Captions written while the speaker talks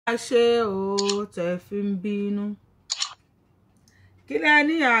àṣe o tẹ́ fi ń bínú kí lẹ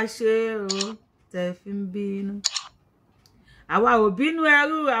ní àṣe o tẹ́ fi ń bínú àwa ò bínú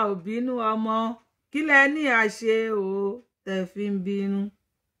ẹrú a ò bínú ọmọ kí lẹ ní àṣe o tẹ́ fi ń bínú.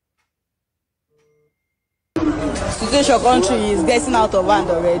 Situation country is getting out of hand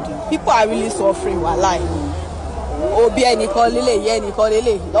already. People are really suffering wallahi. Obi ẹnìkan lélẹ̀ yẹ ẹnìkan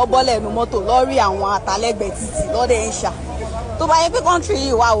lélẹ̀ lọ́bọ́lẹ̀ ẹnu mọ́tò lọ́rí àwọn àtàlẹ́gbẹ̀ẹ́ títì lọ́dẹ̀ ń ṣà. Tó bá yẹ pé country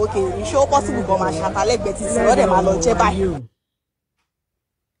yìí wà òkè ìṣó possible kan máa ṣàtàlẹ́gbẹ̀ẹ́ títì lọ́dẹ̀ máa lọ jẹ́ báyìí.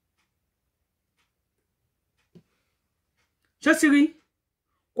 Ṣó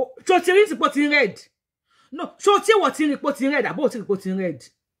ti rí sípò tí ń red? No, ṣó tí wọ́n ti rí pò tí ń red àbó tí rí pò tí ń red?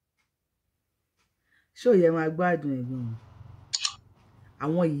 Ṣó yẹ máa gbádùn ẹ̀gbọ́n.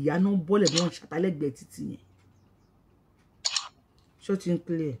 Àwọn ìyá náà bọ́lẹ̀ bí wọ́n ṣàtàlẹ́gbẹ̀ẹ́ títì yẹn. Ṣó ti ń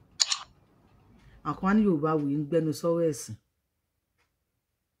clear. Àwọn á ní Yorùbáwùyí ń gbẹ́nu sọ́rọ̀ ẹ̀sìn.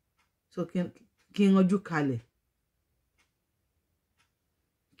 So kí n ranjú kalẹ̀.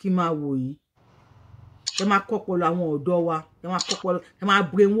 Kí máa wò yín. Ẹ máa kọ́pọ̀lọ àwọn ọ̀dọ́ wa, ẹ máa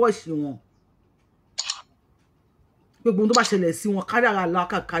brainwash wọn. Gbogbo tó bá ṣẹlẹ̀ sí wọn kádàrá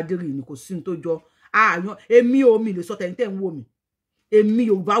lákàkádìrì ni kò sí ní tó jọ. Àyàn èmi ò mi lè sọ tẹ̀yìntẹ̀ ń wò mí. Èmi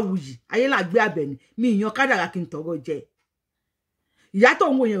Yorùbáwùyí, ayé làgbé àbẹ̀ni, mi ìyan kádàrá kí n tọrọ jẹ. Ìyá tó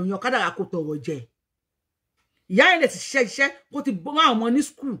ń wò yẹn ìyan kádàrá kó tọrọ jẹ. Ìyá yẹn lè ti ṣiṣẹ́ iṣẹ́ kó ti bọ́ àwọn ọmọ ní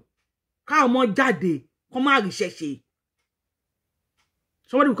school, káwọn ọmọ jáde kó má rí iṣẹ́ ṣe.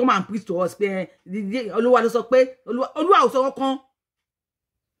 Somebody will come and preach to us pé Olúwa ló sọ pé Olúwa ò sọ kan.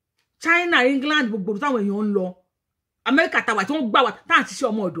 China, England, gbogbo táwọn èèyàn ń lọ. America tàwa tí wọ́n gbà wá tá à ń ṣiṣẹ́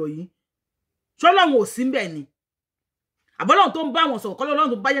ọmọ ọ̀dọ̀ yìí. Ṣọ́lọ́run ò sí ńbẹ̀ ni. Àbọ́lọ́run tó ń bá wọn sọ̀rọ̀ kọ́ lọ́run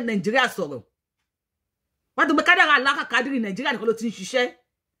tó bá yẹ Nàìjíríà sọ̀rọ̀. Wọ́n tó gbé kádàrá alákàkádìrì Nàìjíríà nìkan ló ti ń ṣiṣẹ́.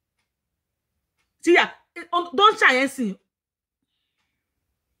 Tíyà don't ṣàyẹ̀nsìn.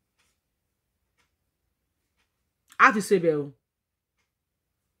 A fi ṣe bẹ̀rù.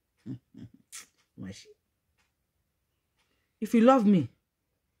 If you love me,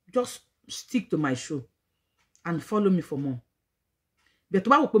 just stick to my show and follow me for more. But tó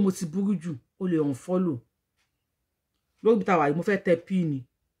bá wò pé mo ti burú jù, o lè unfollow. Lórí bí tàwa yìí mo fẹ́ tẹ pin ni.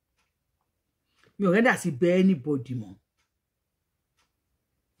 Mi ò rẹ́dà sí bẹ anybody mọ́.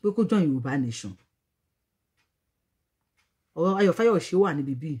 Pé kó join Yorùbá Nation. Ọ̀rọ̀ Ayọ̀fáyọ̀ ṣe wà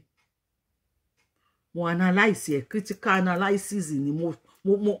níbi bí. Mo analyze ẹ̀, critical analysis ni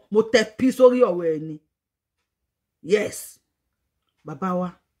mo tẹ pin sórí ọ̀rọ̀ ẹ̀ ni. Yes. Bàbá wa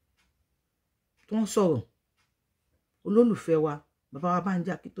tó ń sọ̀rọ̀. Olólùfẹ́ wa, bàbá wa Bánjí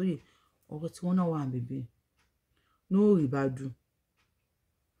Akíntóyè, ọ̀rọ̀ tí wọ́n náà wà bèbè. No Ribadu.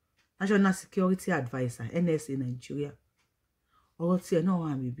 National Security Advisor, NSA Nigeria. Ọ̀rọ̀ tí ẹ̀ náà wà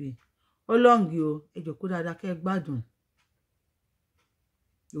bèbè. Ọlọ́ngi o, ẹ jókòó dáadáa kẹ́ gbádùn.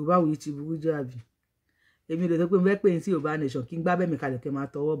 Yorùbáwùyí ti burú jábì. Èmi lè sọ pé mo fẹ́ pè ní sí Yorùbá Nation kí n gbá bẹ́ẹ̀ mi kalẹ̀ kẹ́ máa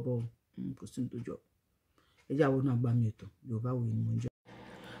tọwọ́ bọ̀. Kò sí ní tó jọ. Ẹ jẹ́ àwọn náà gbá mi ètò Yorùbáwùyí ni mo ń jẹ́.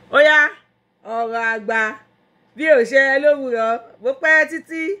 Ó yá ọ̀rọ̀ àgbà bí ò ṣe lówùrọ̀ bó pẹ́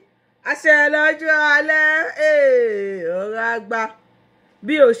títí àṣẹ lọ́jọ́ alẹ́ ọ̀rọ̀ àgbà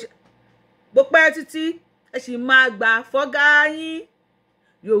bí ò ṣe bó pẹ́ títí ẹ sì máa gbà fọ́gá yín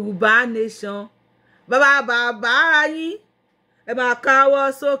Yorùbá Nation bàbá yín ẹ máa káwọ́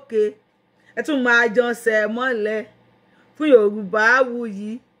sókè ẹ tún máa jọsẹ̀ mọ́lẹ̀ fún Yorùbáwùyí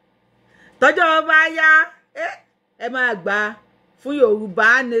tọ́jọ́ bá yá ẹ máa gbà fún Yorùbá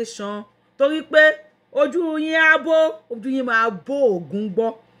Nation torí pé ojú yín á bó ojú yín máa bó ògún gbọ́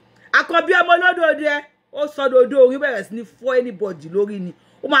àkọ́bí ọmọ olódòdó ẹ ó sọdọdọ orí bẹ̀rẹ̀ sí ní fọ́ anybody lórí ni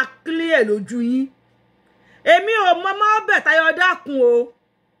ó máa clear lójú yín èmi ò mọ́mọ́ bẹ̀ Táyọ̀ dákun o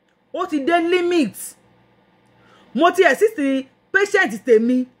ó ti dé limit mo ti exist patient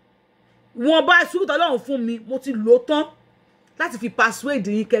tèmi wọn bá sùúrù tọ́lọ́run fún mi mo ti lò tán láti fi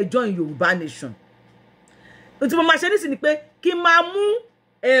persuade yín kẹ́ join Yorùbá Nation tí mo máa ṣe nísìnyí pé kí n máa mú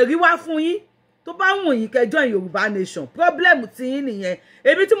ẹ̀rí wá fún yín tó bá wùn yín kẹ́ join Yorùbá Nation problem ti yín nìyẹn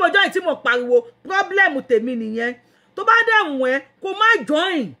èmi tí mo join tí mo pariwo problem tèmi nìyẹn tó bá dẹ̀ wùn ẹ́ kó má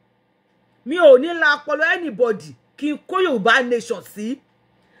join mi ò ní la ọpọlọ anybody kí n kó Yorùbá Nation sí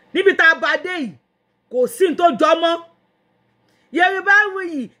níbi tá a bá dé yìí kò sí n tó jọ mọ́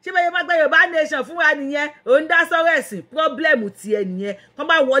Yorùbáwùyí ṣé bẹ́ẹ̀ bá gba Yorùbá Nation fún wa nìyẹn ò ń dá sọ́rọ̀ ẹ̀sìn problem ti ẹ nìyẹn tó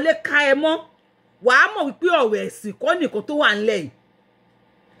bá wọlé ká ẹ mọ́ wàá mọ̀ wípé ọ̀rọ̀ ẹ̀sìn kọ́ nìkan tó wà ńlẹ̀ yìí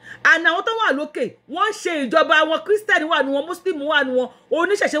àná àwọn tó wà lókè wọ́n ń ṣe ìjọba wọn Christian wà nù wọn Muslim wà nù wọn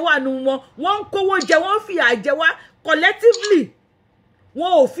oníṣẹ̀ṣe wà nù wọn wọ́n ń kówó jẹ wọ́n ń fìyà jẹ wá collectively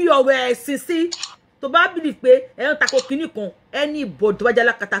wọn ò fi ọ̀rọ̀ ẹ̀sìn sí tó bá bìlì pé ẹ̀yàn tako kínní kan anybody tó bá jẹ́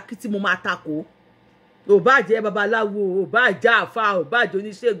alákatakí tí mo máa tako ò bá jẹ́ babaláwo, ò bá jẹ́ àfáà, ò bá jẹ́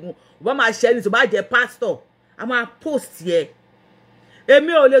oníṣègùn, ò bá máa ṣe ẹni tó bá jẹ́ pastor, a máa post yẹ.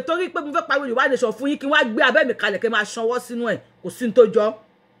 Èmi ò lè torí pé mo fẹ́ pariwo Yorùbá nation fún yín kí wá gbé abẹ́ mi kalẹ̀ kí máa sanwó sínú ẹ̀, kò sí ní tó jọ.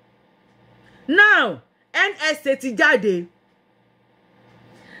 Now, NSA ti jáde.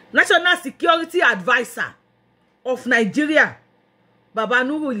 National Security Advisor of Nigeria, Baba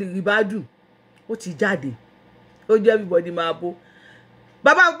Nuhu Ribadu, ó ti jáde. Ó jẹ́ everybody máa bó.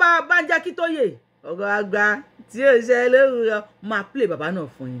 Baba Banja Kitoye, ọ̀rọ̀ àgbà tí ó ṣe lóru máa play baba náà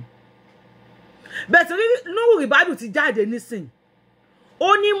fún yín. Bẹ́ẹ̀ tí Nuhu Ribadu ti jáde nísìn.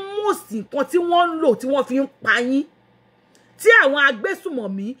 Ó ní most nǹkan tí wọ́n ń lò tí wọ́n fi ń pa yín. Tí àwọn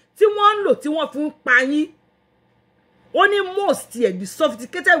agbésùmọ̀mí tí wọ́n ń lò tí wọ́n fi ń pa yín. Ó ní most here, the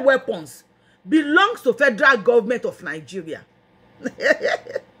sophisticated weapons belongs to federal government of Nigeria.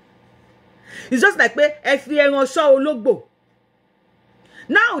 It's just like pé ẹ fi ẹran ṣọ́ ológbò.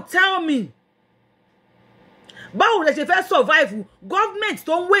 Now tell me, báwo lẹ ṣe fẹ́ survive government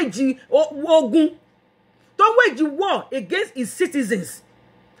tó ń wage ogun, tó ń wage war against its citizens?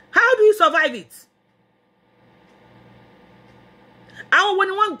 How do you survive it? Àwọn wo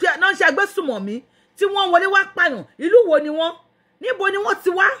ni wọ́n náà ṣe agbésùmọ̀mí tí wọ́n wọlé wá pààyàn? Ìlú wo ni wọ́n? Níbo ni wọ́n ti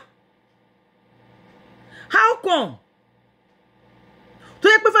wá? How come? Tó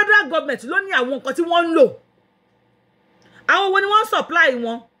yẹ pé federal government ló ní àwọn nǹkan tí wọ́n ń lò. Àwọn wo ni wọ́n supply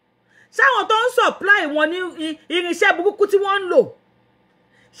wọn? Ṣé àwọn tó ń supply wọn ní irinṣẹ́ burúkú tí wọ́n ń lò?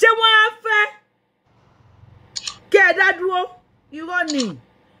 Ṣé wọ́n á fẹ́ kí ẹ dá dúró? Irọ́ ni.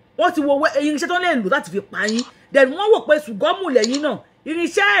 Wọ́n ti wo irinṣẹ́ tó lè lò láti fi pa yín. Then wọ́n wò pé ṣùgọ́mù lẹ́yìn náà.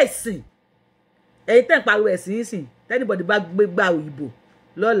 Irinṣẹ́ ẹ̀sìn. Ẹ̀yin tẹ́ ń pariwo ẹ̀sìn yín sìn. Anybody bá gbé gbà òyìnbó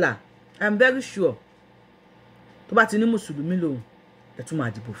lọ́la, I'm very sure. Tó bá ti ní Mùsùlùmí lòun, ẹ tún máa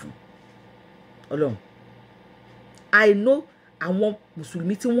dìbò fún. Ọlọ́run. I know àwọn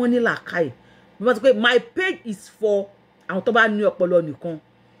Mùsùlùmí tí wọ́n ní làákàyè. Mo bá sọ pé my page is for àwọn tó bá ní ọpọlọ nìkan.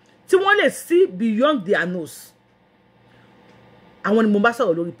 Tí wọ́n lè see beyond their nose. Àwọn ni mo bá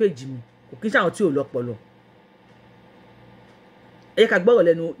sọ̀rọ̀ lórí page mi. Kò kí n ṣe àwọn tí ò lọ́pọlọ. Ẹ ká gbọ́rọ̀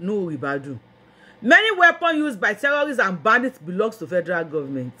lẹ́nu Nuhu Ribadu. Many weapons used by terrorists and bandits belongs to federal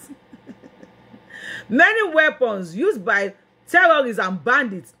government. Many weapons used by terrorists and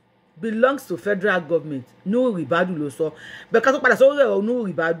bandits belongs to federal government. Nuhu Ribadu ló sọ. Bẹ́ẹ̀ ká tó padà sórí ọ̀rọ̀ Nuhu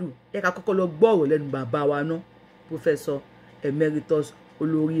Ribadu, ẹ ká kọ́kọ́ lọ gbọ́rọ̀ lẹ́nu bàbá wa náà, Professor Emeritus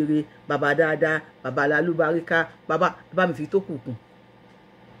Olóríire, bàbá dáadáa, bàbá Lálúbáríkà, bàbá mi fi tó kùkùn.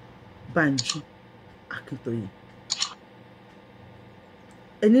 Banji Akintoye.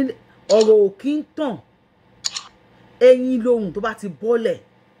 Ẹni ọ̀rọ̀ ò kí ń tàn. Ẹyin lóhùn tó bá ti bọ́lẹ̀.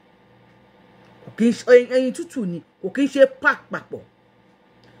 Kò kí ń ṣe ẹyin tútù ni, kò kí ń ṣe pack papọ̀.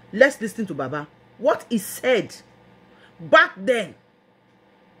 Let's listen to Baba. What he said back then.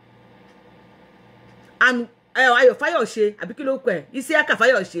 And Ayọ̀ Fáyọ̀ṣe àbí kí ló kọ ẹ̀? Isiaka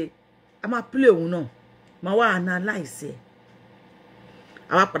Fáyọ̀ṣe. A máa play òun náà. Máa wá analyze ẹ̀.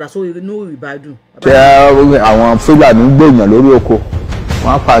 Àwa padà sórí Nuhu Ribadu. Ṣé àwọn Fúlàní ń gbèyàn lórí oko?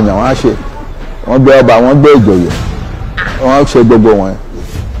 Wọ́n pààyàn, wọ́n á ṣe. Wọ́n gbé ọba, wọ́n gbé ìjòyè. Wọ́n ṣe gbogbo wọn.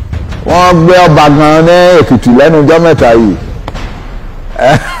 Wọ́n gbé ọba gan ní Èkìtì lẹ́nu ọjọ́ mẹ́ta yìí.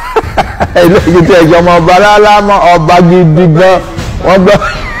 Èkìtì ẹ̀jọ̀ ọmọ ọba rárá mọ́ ọba gidi gan. Wọ́n gbọ́.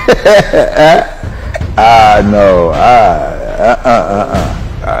 No.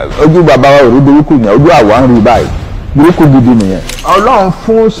 Ojú bàbá wa ò rí burúkú yẹn, ojú àwa ń rí báyìí. Burúkú gidi nìyẹn. Ọlọ́run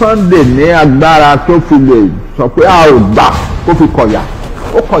fún Sunday ní agbára tó fi lè sọ pé a ò gbà kó fi kọ̀yà.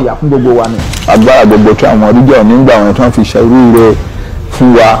 Ó kọ̀yà fún gbogbo wa ni. Agbára gbogbo tí àwọn oríjọ́ nígbà wọn tí wọ́n fi ṣerú ire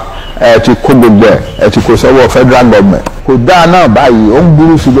fún wa ẹ ti kó gbogbo ẹ ti kó sọ́wọ́ federal government. Kò dáa náà báyìí ó ń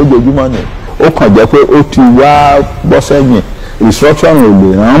burú sí lójoojúmọ́ ni. Ó kàn jẹ́ pé ó ti wá bọ́ sẹ́yìn. Restructuring ò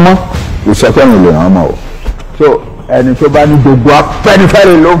lè ràn án mọ́. Restructuring ò lè ràn án mọ́ o. So ẹni tó bá ní gbogbo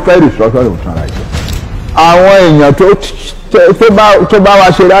afẹ́nifẹ́re ló ń fẹ́ restructuring tán ra jẹ. Àwọn èèyàn tó bá wa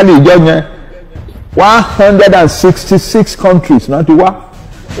ṣe rálì ìjọ yẹn 166 countries náà ti wá.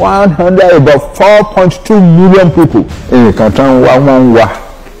 100 about 4.2 million people. Nǹkan tán wá wọ́n ń wá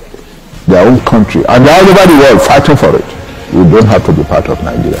their own country and they're all over the world fighting for it. You don't have to be part of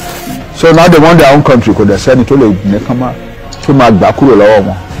Nigeria. So now they want their own country kò dẹ̀ sẹ́ni tó lè ní kán máa tó máa gbà kúrò lọ́wọ́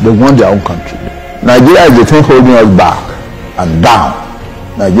wọn. They want their own country. Nigeria is the thing holding us back and down.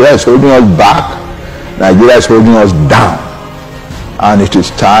 Nigeria is holding us back. Nigeria is holding us down. And it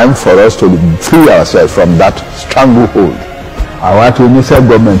is time for us to free ourselves from that stranglehold. Our UNICEF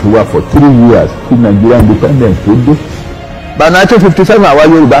government who were for 3 years in Nigerian independence tó dé. By 1957, our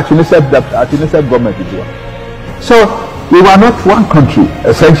Yoruba UNICEF government is one. So we were not one country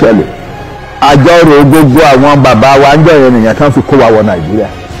essentially. Àjọrò gbogbo àwọn bàbá wa ń jọ yẹn nìyẹn kan fi kó wa wọ Nàìjíríà.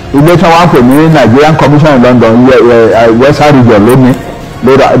 ilé tí wọ́n pè ní Nigerian Commission in London Western region lónìí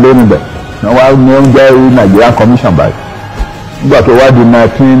bẹ̀ wọ́n wá ní oúnjẹ Nigerian Commission báyìí nígbà tó wá di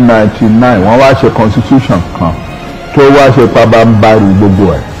 1999 wọ́n wá ṣe constitution kan tó wá ṣe pabambari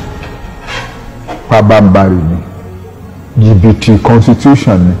gbogbo ẹ̀ pabambari ni jìbìtì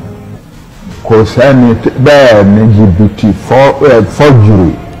constitution ni kò sẹ́ni bẹ́ẹ̀ ni jìbìtì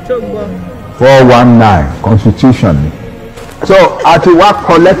forgery 419 constitution ni so a ti wá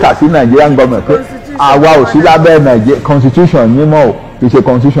kọ lẹ́tà sí Nigerian government pé àwa ò sí lábẹ́ constitution yín mọ́ o kì í ṣe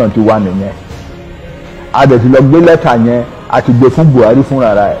constitution ti wà nìyẹn a dẹ̀ ti lọ gbé lẹ́tà yẹn a ti gbé fún Buhari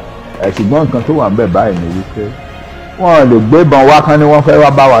fúnra rẹ̀ ṣùgbọ́n nǹkan tó wà ń bẹ̀ báyìí ni wípé wọ́n lè gbébọn wá kán ní wọ́n fẹ́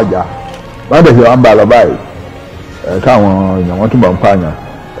wá bá wa jà wọ́n dẹ̀ ṣe wá ń bá lọ báyìí káwọn èèyàn wọ́n túbọ̀ ń pààyàn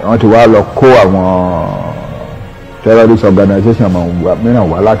wọ́n ti wá lọ kó àwọn terrorist organization mìíràn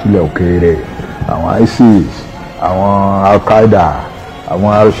wá láti ilẹ̀ òkèèrè àwọn ISIS àwọn Al-Qaeda àwọn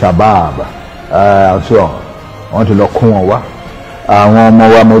Al-Shabaab àti wọ́n ti lọ kó wọn wá àwọn ọmọ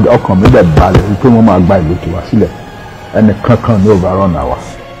wa ọkàn mi dẹ̀ balẹ̀ wípé wọ́n máa gba ìlú tiwa sílẹ̀ ẹnì kankan ní òbárọ̀ náà wá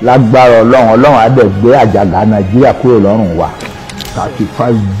lágbára ọlọ́run á dẹ̀ gbé àjàgà Nàìjíríà kúrò lọ́rùn wa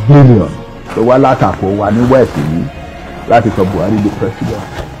 35 billion tó wá látàkó wa ní west yìí láti sọ Buhari di president.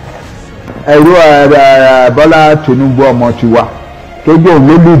 ẹ̀rú Bọ́lá Tinubu ọmọ tiwa tó jẹ́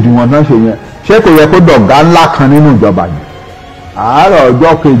olólùdí wọn náà ṣe yẹn ṣé kò yẹ kó dọ̀gá ńlá kan nínú ìjọba yìí àárọ̀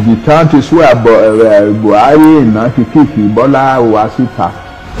ọjọ́ kejì tán ti sún Buhari iná ti kíkì Bọ́lá wá síta.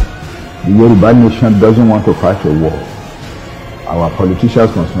 The Yoruba nation doesn't want to fight a war. Our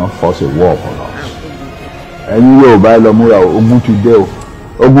politicians must not force a war upon us. Ẹ̀yin Yorùbá lọ múra ogun ti dé o.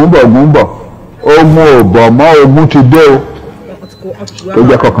 Ogun bọ̀ ogun ò bọ̀ mọ́ ogun ti dé o. Ó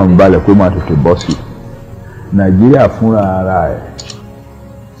jẹ́ kọ̀ọ̀kan balẹ̀ pé máa tètè bọ́ sí. Nàìjíríà fúnra ara ẹ̀.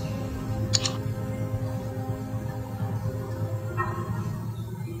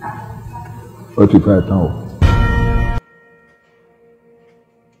 Ó ti fẹ́ tán o.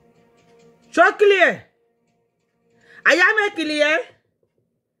 So clear. I am a clear.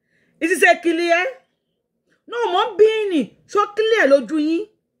 Is it a clear? No, mo bini. So clear lójú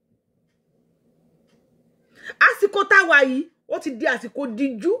yín. Àsìkò tá wà yìí, ó ti di àsìkò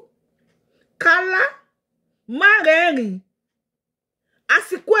díjú. Kálá, má rẹ́rìn.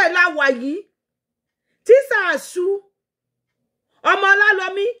 Àsìkò ẹ̀ la wà yìí. Tí Sàásù ọmọ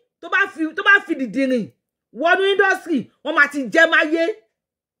Ọlálọ́mí tó bá fi dìdìrìn wọnú industry, wọ́n máa ti jẹ máyé.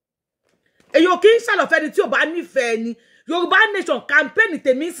 Èyàn kì í ṣàlọ́fẹ́ ni tí ò bá nífẹ̀ẹ́ ni. Yorùbá nation campaign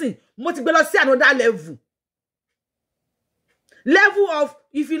tèmi sìn mo ti gbé lọ sí another level. Level of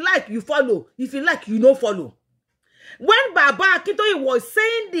if you like you follow, if you like you no follow. When Baba Akintoye was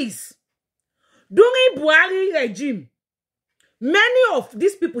saying this during Buhari regime, many of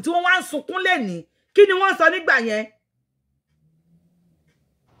these people tí wọ́n wá ń sunkún lẹ́ni kí ni wọ́n sọ nígbà yẹn?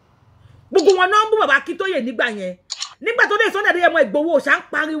 Gbogbo wọn náà ń bú Baba Akintoye nígbà yẹn. Nígbà tó dé Sunday Adéyẹmọ Ìgbòho ṣá ń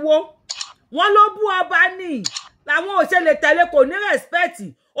pariwo. Wọ́n ló bú ọba ní làwọn ò ṣe lè tẹ̀lé kò ní respect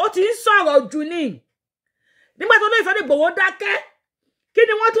ó ti ń sọ̀rọ̀ jù ní. Nígbà tó lè Sunday Ìgbòho dákẹ́ kí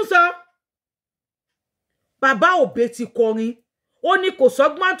ni wọ́n tún sọ? Bàbá Òbé ti kọrin ó ní kò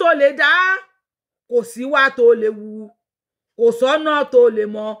sọ́gbọ́n tó lè dá kò síwá tó lè wu kò sọ́nà tó lè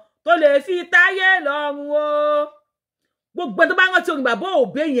mọ̀ tó lè fi táyé lọ́rùn o. Gbogbo tó bá rántí orin Bàbá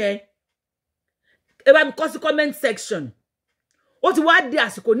Òbé yẹn ẹ bá mi kọ sí comment section. Ó ti wá di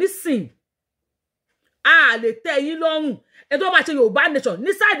àsìkò nísìn a lè tẹ́ yín lọ́rùn ẹ tó máa ṣe Yorùbá nation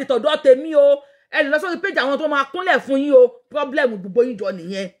ní side tọ̀dọ̀ tèmi o ẹ lè lọ sórí page àwọn tó máa kúnlẹ̀ fún yín o problem gbogbo yín jọ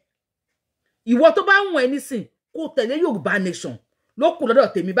nìyẹn. Ìwọ tó bá wùn ẹ́ nísìn kó tẹ̀lé Yorùbá nation ló kù lọ́dọ̀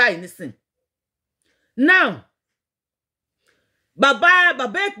tèmi báyìí nísìn. Now bàbá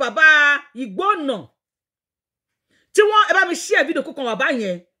Ìgbónà tí wọ́n ẹ bá mi share video kó kan bàbá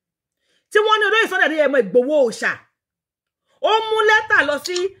yẹn tí wọ́n ní olóyè Sunday Adéyẹmọ Ìgbòho Òòṣà ó mú lẹ́tà lọ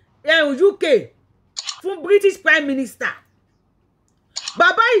sí UK fún British Prime Minister.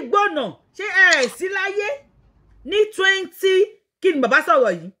 Bàbá Ìgbónà ṣé ẹ sí láyé ní 20 kí ni bàbá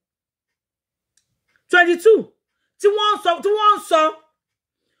sọ̀rọ̀ yìí 22 tí wọ́n sọ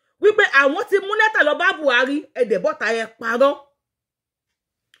wípé àwọn ti mú lẹ́tà lọ bá Buhari ẹ̀dẹ̀ bọ́ta ẹ parọ́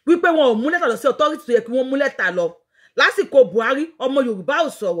wípé wọn ò mú lẹ́tà lọ sí authority tó yẹ kí wọ́n mú lẹ́tà lọ lásìkò Buhari ọmọ Yorùbá ò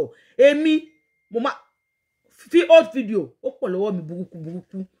sọ̀rọ̀ èmi mo máa fi old video ó pọ̀ lọ́wọ́ mi burúkú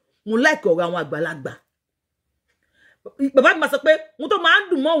mo like ọ̀rọ̀ àwọn àgbàlagbà. Bàbá mi máa sọ pé mo tó máa ń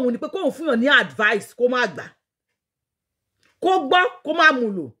dùn mọ́ òun ni pé kóun fún yàn ní advice kó má gbà kó gbọ́ kó má mú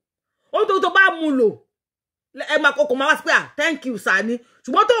lò ó tó bá mú lò ẹ máa kókò máa wá sí pé thank you sani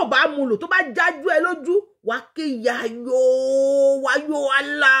ṣùgbọ́n tó bá mú lò tó bá jájú ẹ lójú wá kéya yóò wá yóò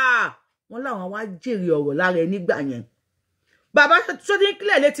Allah wọn láwọn wá jèrè ọ̀rọ̀ lára ẹ nígbà yẹn bàbá tó ti ń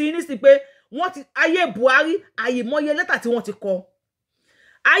clear létí yín nísìn pé wọ́n ti ayé Buhari àyìmọye lẹ́tà tí wọ́n ti kọ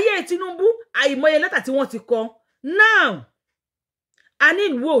ayé Tinubu àyìmọye lẹ́tà tí wọ́n ti kọ now a ní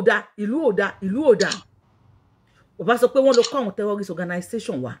ìlú òdà ìlú òdà ìlú òdà bàbá sọ pé wọ́n lọ kọ́ àwọn terrorist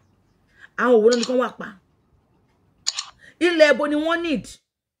organization wa àwọn òwò ní kan wà pa ilẹ̀ ẹbọ ni wọ́n need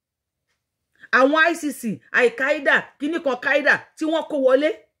àwọn ICC Al-Qaeda kíní kan Qaeda tí wọ́n kó wọlé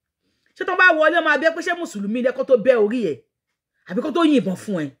ṣé tó bá wọlé máa bẹ pé ṣé mùsùlùmí lẹ kó tó bẹ orí ẹ àbí kó tó yìnbọn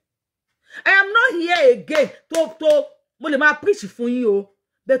fún ẹ I am not here again to mo lè máa preach fún yín o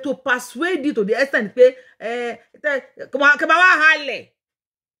but to persuade you to the extent pé kẹ máa wá halẹ̀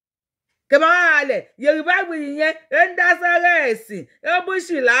Yorùbáwùyí yẹn ń dá sọ́rọ̀ ẹ̀sìn ẹ bú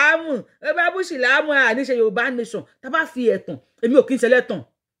ṣìláàmù àníṣe Yorùbá nation tá bá fi ẹ̀tàn èmi ò kí ń ṣẹlẹ̀ tàn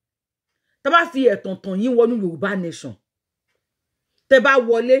tá bá fi ẹ̀tàn tàn yín wọnú Yorùbá nation tẹ́ bá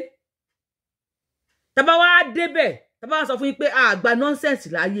wọlé tá bá wá débẹ̀ tá bá sọ fún yín pé àgbà nonsense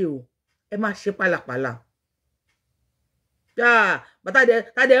láyé o ẹ má ṣe pálapàla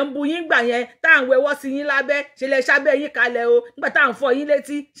tàdé ń bu yín gbà yẹn tá ń wẹwọ́ sí yín lábẹ́ ṣe lẹ ṣábẹ́ yín kalẹ̀ o nígbà tá ń fọ yín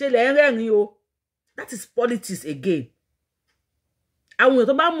létí ṣe lẹ ń rẹ́rìn o that is politics again àwọn èèyàn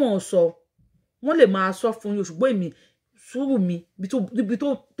tó bá mọ̀ ọ́ sọ wọ́n lè máa sọ fún yín ṣùgbọ́n èmi sùúrù mi bí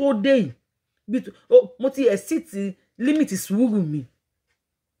tó dé yìí mo ti exceed limit sùúrù mi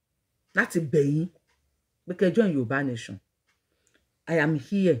láti bẹ̀ yín pé kẹ́ join Yorùbá nation I am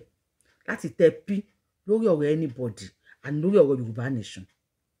here láti tẹ pí lórí ọ̀rọ̀ anybody and lórí ọ̀rọ̀ Yorùbá nation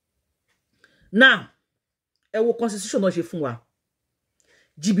now ẹ wo constitution náà ṣe fún wa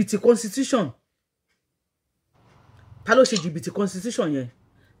jìbìtì constitution ta ló ṣe jìbìtì constitution yẹn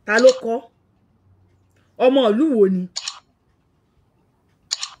ta ló kọ ọmọ ìlú wo ni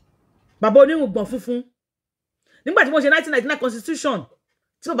bàbá onírùngbọ̀n funfun nígbà tí wọ́n ṣe 1999 constitution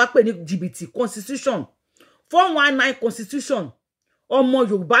tí wọ́n bá pè ní jìbìtì constitution 419 constitution ọmọ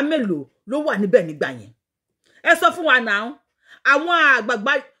Yorùbá mélòó ló wà níbẹ̀ nígbà yẹn ẹ sọ fún wa náà àwọn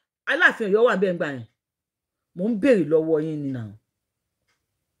àgbààgbà Aláàfin Ọ̀yọ́ wà níbẹ̀ nígbà yẹn mò ń béèrè lọ́wọ́ yín ni náà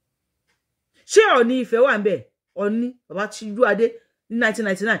ṣé Ọọ̀ni Ifẹ̀ wà níbẹ̀ Ọọ̀ni bàbá Tíjú Adé ní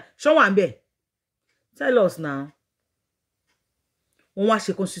 1999 ṣé wà níbẹ̀ tell us now wọ́n wá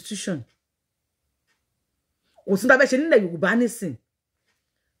ṣe constitution kò sí tábẹ́ ṣe nílẹ̀ Yorùbá nísìn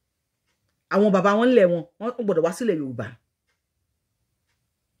àwọn bàbá wọn nílẹ̀ wọ́n gbọ́dọ̀ wá sílẹ̀ Yorùbá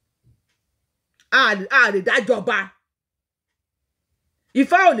a lè dájọba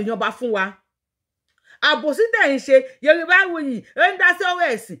Ifá ò lè yanba fún wa àbòsí tẹ̀ ń ṣe Yorùbáwùyí ń dá sí ọ̀rọ̀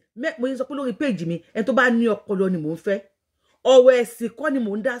ẹ̀sìn mo yín sọ pé lórí péjì mi ẹni tó bá ní ọpọlọ ni mò ń fẹ́ ọ̀rọ̀ ẹ̀sìn kọ́ ni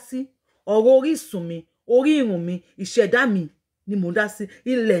mò ń dá sí ọ̀rọ̀ orísun mi orí ìrùn mi ìṣẹ̀dá mi ni mò ń dá sí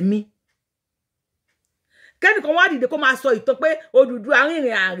ilẹ̀ mi kẹ́nìkan wá dìde kó máa sọ ìtàn pé Odùduwà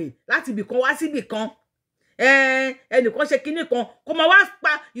arìnrìn àrè láti ibì kan wá sí ibì kan ẹnìkan ṣe kinní kan kó máa wá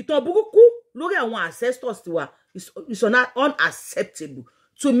pa ìtàn burúkú lórí àwọn ancestors tiwa is unacceptable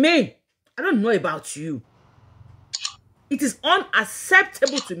to me. I don't know about you. It is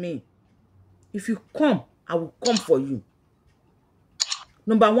unacceptable to me. If you come, I will come for you.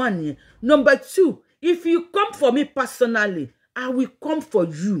 Number one. Yeah. Number two, if you come for me personally, I will come for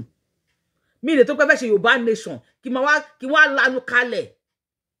you. Me le tó pé fẹ́ ṣe Yorùbá nation kí wá lanu kalẹ̀.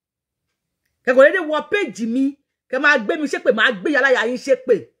 Kẹ́ kò dédé wọ page mi, kẹ́ máa gbé mi ṣépè, máa gbé yàrá yà yín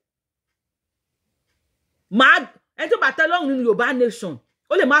ṣépè. Ẹni tó bá tẹ́ lọ́rùn nínú Yorùbá nation,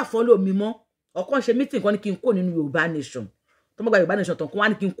 ó lè má follow mi mọ́. Ọ̀kan ṣe meeting kan ní kí n kó nínú Yorùbá nation. Tó mọ́ gba Yorùbá nation tán kó wá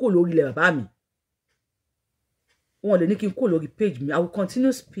ní kí n kó lórí ilẹ̀ bàbá mi. Wọ́n lè ní kí n kó lórí page mi. I will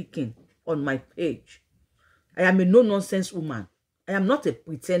continue speaking on my page. I am a no-nonsense woman. I am not a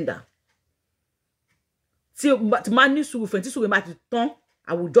pretender. Tí máa ní sùúrù fẹ́ tí sùúrù máa ti tán,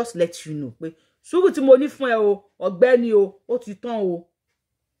 I will just let you know pé sùúrù tí mo ní fún ẹ o, ọ̀gbẹ́ni o, ó ti tán o.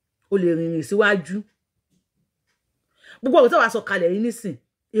 O lè rìnrìn síwájú. Gbogbo ọ̀rọ̀ tí wàá sọ kalẹ̀ yìí nísìn,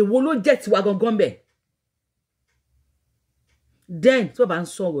 èwo ló jẹ́ tiwa gangan bẹ̀. Then tí wọ́n bá ń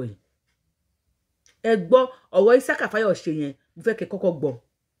sọ̀rọ̀ yìí, ẹ gbọ́ ọ̀rọ̀ Isiaka Fáyọ̀ṣe yẹn, mo fẹ́ kẹ́ kọ́kọ́ gbọ́.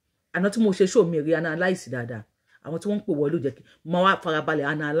 Àná tí mo ṣe show mi rí analyze dáadáa. Àwọn tí wọ́n ń pè wọlé jẹ́ kí mo wá farabalẹ̀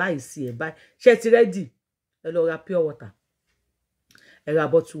analyze ẹ̀ báyìí. Ṣé ti ready? Ẹ lọ ra pure water. Ẹ ra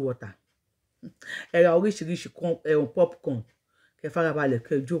bottle water. Ẹ ra oríṣiríṣi popcorn. Kẹ́ farabalẹ̀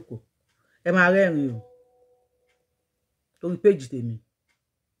kẹ́ jókòó. Ẹ máa rẹ́rìn o. Lórí page tèmi.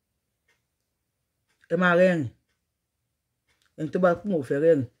 Ẹ máa rẹ́rìn. Ẹni tó bá kún ó fẹ́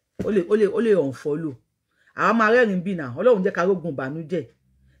rẹ́rìn. Ó lè unfollow. Àwa máa rẹ́rìn bí náà. Ọlọ́run jẹ́ ká rógun ìbànújẹ́.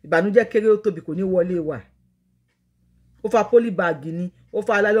 Ìbànújẹ́ kéré ó tóbi kò ní wọlé wa. Ó fa poly bag ni, ó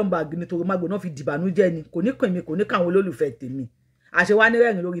fa nylon bag ni torí magbo náà fi dìbànújẹ́ ni. Kò ní kàn mí, kò ní kàn àwọn olólùfẹ́ tèmi. Àṣẹ wá ní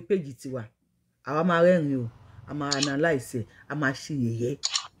rẹ́rìn lórí page tiwa. Àwa máa rẹ́rìn o. a máa analyze, a máa ṣe yẹ̀yẹ́.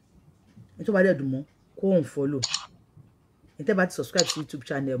 Ẹni tó bá dẹ̀ dùn mọ́ kó unfollow. Ẹni tẹ́ bá ti subscribe sí YouTube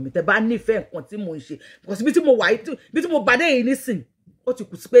channel mi, tẹ́ bá nífẹ̀ẹ́ nǹkan tí mo ń ṣe, because bí tí mo wà bí tí mo bá dé yìí nísìn, ó ti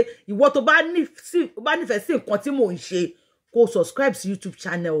kù sí pé ìwọ tó bá nífẹ̀ẹ́ sí nǹkan tí mo ń ṣe, kó subscribe sí YouTube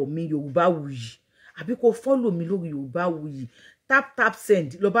channel mi Yorubawuyi, àbí kó follow mi lórí Yorubawuyi. Tap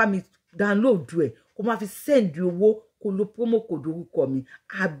send, lọ bá mi download ẹ̀, kó máa fi send owó, kó lo promo code orúkọ mi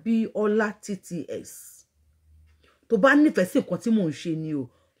Abiola TTS. Tó bá nífẹ̀ẹ́ sí nǹkan tí mo ń ṣe ni o,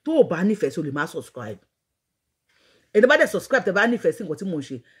 tó bá nífẹ̀ẹ́ sí o lè má subscribe. Ẹni bá dẹ̀ subscribe tẹ́ bá nífẹ̀ẹ́ sí nǹkan tí mo ń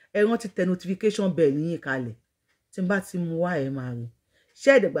ṣe, ẹ rántí tẹ notification bell yín kalẹ̀. Tí n bá ti mú wá ẹ máa rí.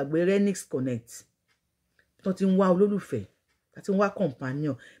 Ṣé ẹ dẹ̀ gbàgbé Renix Connect. Tó ti ń wá olólùfẹ́, àti ń wá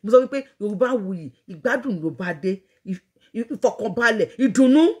companion. Mo sọ wípé Yorubawuyi ìgbádùn ló bá dé, ìfọ̀kànbalẹ̀,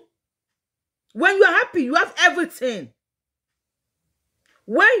 ìdùnnú. When you are happy, you have everything.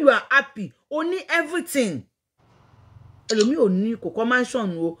 When you are happy, o ní everything. Ẹlòmíì ò ní kò kọ́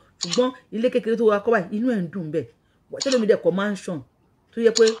mansion o, ṣùgbọ́n ilé kékeré tó wá kọ́ báyìí inú ẹ̀ ń dùn bẹ́ẹ̀. Tẹ́lómi dẹ̀ kọ́ mansion tó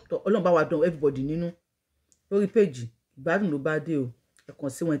yẹ pé Ọlọ́run bá wa dán everybody nínú. Lórí page ìgbádùn ló bá dé o. Ẹ kàn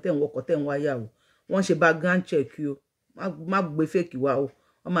sí wọn tẹ́ ń wọkọ̀ tẹ́ ń wáyà o. Wọ́n ṣe background check o. Má gbé fake wá o.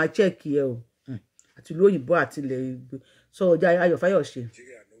 Wọ́n máa check ẹ o. Àti ìlú òyìnbó àti ilẹ̀ Ìgbò. Sọ ọjà Ayọ̀ Fáyọ̀ṣe.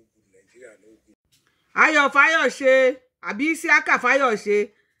 Ayọ̀ Fáyọ̀ṣe àbí Isiaka Fáyọ̀ṣe.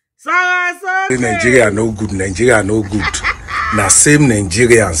 Nigeria no good, Nigeria no good. Na same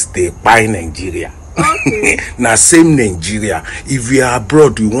Nigerians they buy Nigeria. Okay. Na same Nigeria. If you are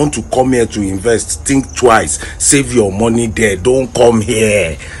abroad, you want to come here to invest, think twice. Save your money there. Don't come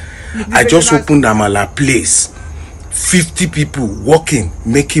here. I just opened Amala place. 50 people working,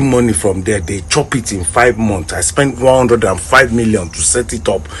 making money from there. They chop it in 5 months. I spent 105 million to set it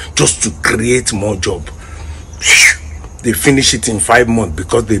up just to create more job. They finish it in 5 months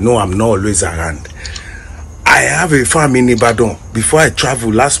because they know I'm not always around. I have a farm in Ibadan. Before I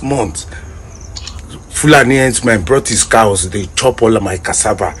travel last month, Fulani henchman brought his cows. They chop all of my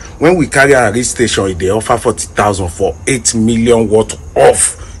cassava. When we carry a reach station, they offer 40,000 for 8 million worth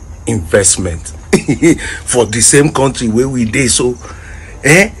of investment for the same country where we did. So,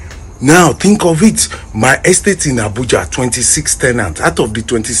 now think of it. My estate in Abuja, 26 tenants. Out of the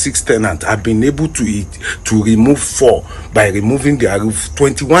 26 tenants, I've been able to remove 4 by removing their roof.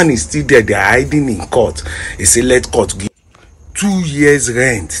 21 is still there. They are hiding in court. It's a let court give 2 years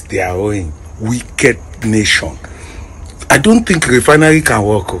rent. They are owing. Wicked nation. I don't think refinery can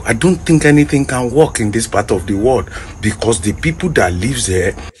work. I don't think anything can work in this part of the world because the people that lives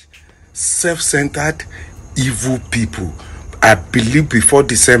here, self-centered, evil people. I believe before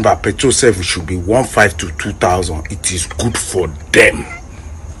December, petrol service should be 1,500 to 2,000. It is good for them.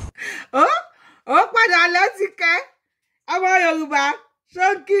 Oh, padà lọ ti kẹ́. Ọmọ Yorùbá,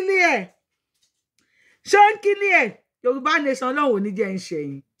 ṣóńkìlì ẹ̀. Yorùbá nation lọ́hùn ò ní jẹ́ ń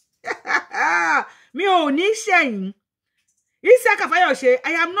ṣẹ̀yìn. Mi ò ní ṣẹ̀yìn. Isiaka Fáyọ̀ṣe,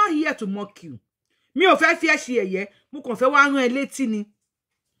 I am not here to mock you. Mi ò fẹ́ fi ẹ́ ṣe ẹ̀yẹ, mo kàn fẹ́ wá rán ẹ létí ni.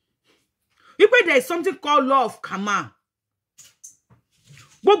 Wípé there is something called law of karma.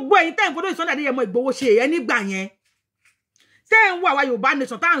 Gbogbo ẹ̀yin tẹ́ ń fọdún Sunday Adéyẹmọ Ìgbòho ṣe ẹ̀yẹ nígbà yẹn. Tẹ́ ń wá àwa Yorùbá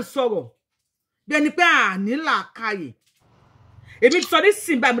nation tá ń sọ̀rọ̀. Bí ẹni pé ní làákàyè. Èmi sọ ní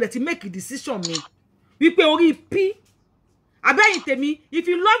sìn báyìí mo dẹ̀ ti make a decision mi. Wípé orí P. Abẹ́yìn tèmi, if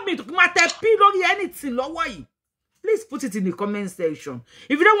you love me to come at P lórí anything lọ́wọ́ yìí, please put it in the comment section.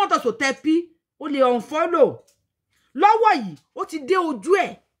 If you don't want us to tell P, o lè unfollow. Lọ́wọ́ yìí, ó ti dé ojú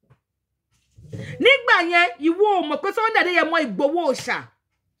ẹ̀. Nígbà yẹn, ìwọ ò mọ̀ pé Sunday Adéyẹmọ Ìgbòho Òòṣà.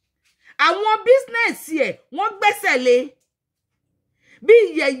 Àwọn business ẹ̀ wọ́n gbẹ́sẹ̀ lé. Bí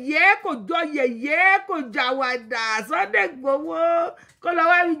yẹ̀yẹ́ kò jọ yẹ̀yẹ́ kò jàwàdà Sunday Igboho kó lọ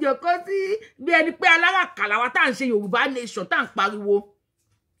wá rí jókòó sí bí ẹni pé aláràkàlà wa tá ń ṣe Yorùbá nation tá ń pariwo.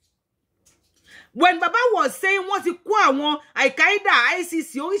 When Baba was saying wọ́n ti kó àwọn Al-Qaeda,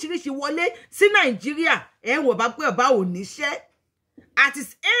 ICC oríṣiríṣi wọlé sí Nàìjíríà, wò bá pé ọba ò níṣẹ́. At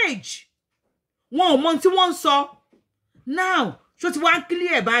his age, wọn ò mọ tí wọ́n ń sọ. Now, ṣó ti wá ń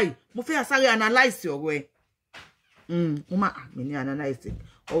clear báyìí, mo fẹ́ sáré analyze ọ̀rọ̀ ẹ̀. Mo máa mi analyze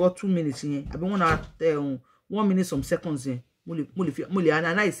ọ̀rọ̀ 2 minutes yẹn àbí 1 minute some seconds yẹn mo lè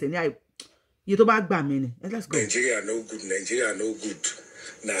analyze ní iye tó bá gbà mí ni. Let's go. Nigeria no good, Nigeria no good.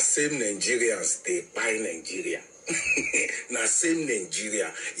 Na same Nigerians they buy Nigeria. Na same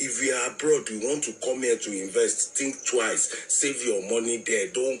Nigeria. If you are abroad, you want to come here to invest, think twice. Save your money there.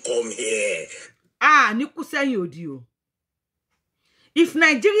 Don't come here. Ní kú sẹ́yìn òdì o. If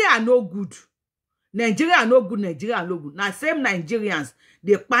Nigeria no good, Nigeria no good, Nigeria no good. Now same Nigerians,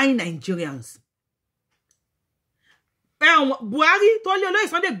 they buy Nigerians. Buhari tó lé olóyè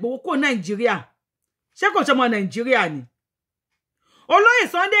Sunday Igboho kó Nigeria. ṣé kò ṣe ọmọ Nàìjíríà ni olóyè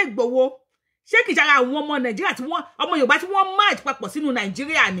Sunday Igboho ṣé kì í ṣara àwọn ọmọ Nàìjíríà tí wọ́n ọmọ Yorùbá tí wọ́n march papọ̀ sínú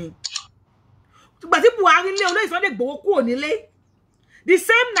Nàìjíríà ni ìgbà tí Buhari lé olóyè Sunday Igboho kúrò nílé the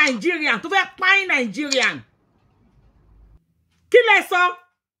same Nigerian tó fẹ́ pààyàn Nigerian kí lẹ sọ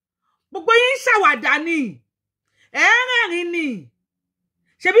gbogbo yín ṣàwàdà ni ẹ̀rẹ̀rin ni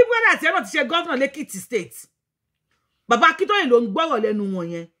ṣe bí brother tí ẹ náà ti ṣe governor l'Ekiti state bàbá Akíntóyè ló ń gbọ́rọ̀ lẹ́nu wọn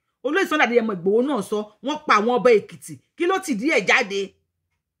yẹn olóyè Sunday Adéyẹmọ Ìgbòho náà sọ wọ́n pa àwọn ọba Èkìtì kí ló ti díẹ̀ jáde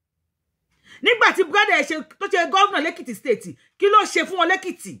nígbà tí brother ẹ ṣe tó ṣe governor l'Ekiti state kí ló ṣe fún wọn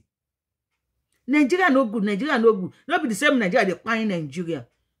l'Ekiti Nigeria no good Nigeria no good no be the same Nigeria dey pine Nigeria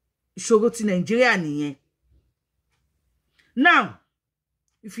ìṣòro ti Nigeria nìyẹn now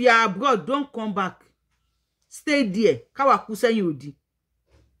if you are abroad don't come back stay there káwa kú sẹ́yìn odi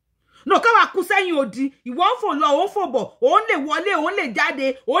no káwa kú sẹ́yìn odi ìwọ ń fò lọ ó ń fò bọ̀ ó ń lè wọlé ó ń lè jáde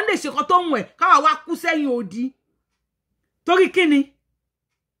ó ń lè ṣe kan tó ń wẹ̀ káwa wá kú sẹ́yìn odi torí kíni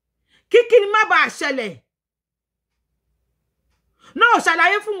kíni má bàa ṣẹlẹ̀ náà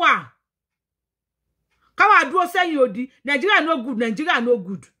ṣàlàyé fún wa káwa dúró sẹ́yìn odi Nigeria no good Nigeria no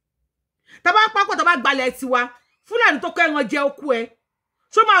good tá bá pápọ̀ tá bá gbalẹ̀ tiwa Fúlàní tó kọ́ ẹran jẹ okú ẹ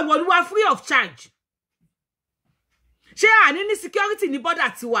ṣó máa wọ̀lú wa free of charge ṣé àní ní security ní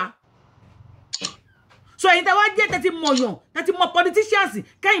border tiwa so ẹ̀yin tá wá jẹ́ tẹ́tí mọ̀yàn tẹ́tí mọ̀ politicians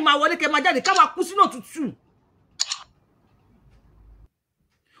kẹ́yìn máa wọlé kẹ́ máa jáde káwa kú sínú òtútù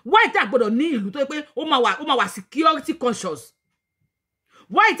why tá gbọ́dọ̀ ní ìlú tó pé ó máa wà security conscious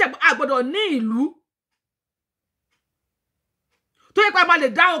why tá gbọ́dọ̀ ní ìlú tó yẹ pé a máa lè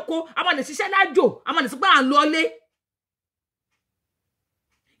dá oko a máa lè ṣiṣẹ́ lájò a máa lè sọ pé à ń lọlé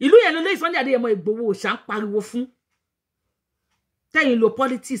ìlú yẹn ló lé Sunday Adéyẹmọ Ìgbòho ṣá ń pariwo fún tẹ́yìn lo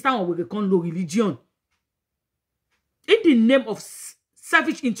politics táwọn wèrè kan lo religion in the name of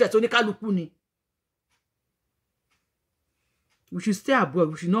selfish interest oníkálukú ni we should stay abroad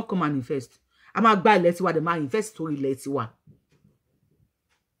we should not come and invest a máa gba ilẹ̀ tiwa dẹ̀ máa invest torí ilẹ̀ tiwa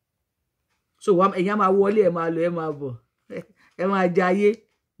so ẹ̀yin máa wọlé ẹ̀ máa lọ ẹ̀ máa bọ̀ ẹ̀ máa jayé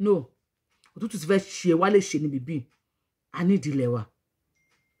no òtútù ti fẹ́ ṣe wá lè ṣe níbi bí a ní ìdílé wa.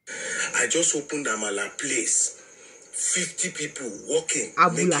 I just opened Amala place. 50 people working,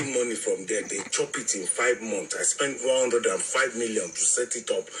 Abula. making money from there. They chop it in 5 months. I spent 105 million to set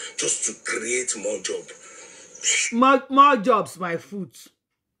it up just to create more jobs. More jobs, my foot.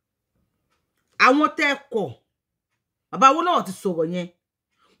 Àwọn tẹ́ kọ̀. Bàbá wo náà ti sọ̀rọ̀ yẹn.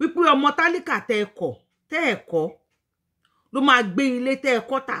 Wípé ọmọ tálíkà tẹ́ kọ̀. Ló máa gbé ilé tẹ́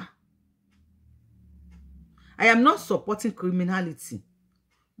kọ́ tà. I am not supporting criminality.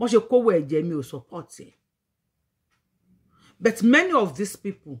 Mo ṣe kówó ẹ̀jẹ̀ mi ò support ẹ̀. But many of these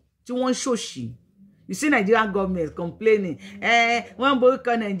people tí wọ́n ṣòṣì, you see Nigerian government complaining, wọ́n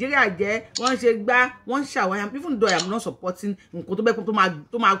borúkọ Nigeria jẹ́, wọ́n ṣe gbá, wọ́n ṣàwáyà. Even though I am not supporting nǹkan tó bẹ́ẹ̀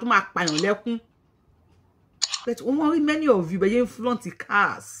tó máa pààyàn lẹ́kún. But wọ́n rí many of you bẹ́ẹ̀ yẹn flaunt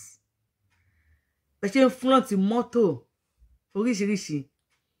cars, bẹ́ẹ̀ yẹn flaunt mọ́tò oríṣiríṣi.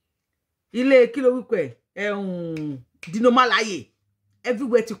 Ilé kí ló wípé Dinomalaye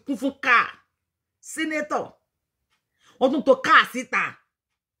everywhere ti kún fún car. Senator wọ́n tún tó car síta.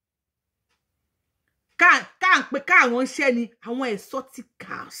 Car ń pe car wọ́n ṣẹ́ ni àwọn exotic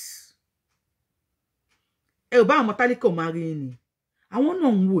cars. Ẹ ò bá àwọn tálíkà ò máa rí ni. Àwọn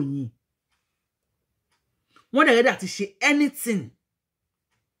náà ń wò yín. Wọ́n dẹ̀ rẹ́dà ti ṣe anything.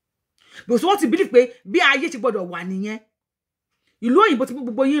 Because wọ́n ti believe pé bí ayé ti gbọ́dọ̀ wà nìyẹn. Ìlú òyìnbó ti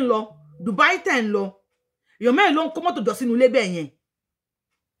gbogbo yín lọ. Dubai tẹ̀ ń lọ. Èèyàn mẹ́rin ló ń kó mọ́tò jọ sínú ilé bẹ́ẹ̀ yẹn.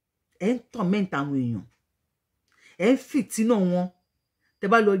 Ẹ ń torment àwọn èèyàn. Ẹ ń fìtínà wọn. Tẹ́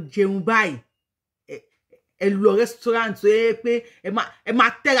bá lọ jẹun báyìí. Ẹ lọ restaurant tó yẹ pé ẹ máa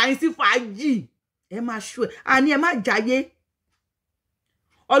tẹ́ra yín sí fàájì. Ẹ máa ṣú ẹ. Àní ẹ má jayé.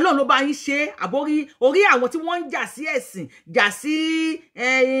 Ọlọ́run ló bá yín ṣe àbórí orí àwọn tí wọ́n ń jà sí ẹ̀sìn, jà sí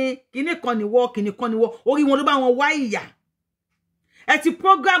kíní kan níwọ́, orí wọn ló bá wọn wá ìyà. Ẹ ti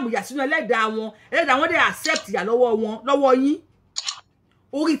program ìyà sínú ẹlẹ́dàá wọn dẹ̀ accept ìyà lọ́wọ́ yín.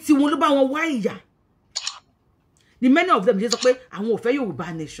 Orí tí wọn ló bá wọn wá ìyà. The many of them ṣe sọ pé àwọn ò fẹ́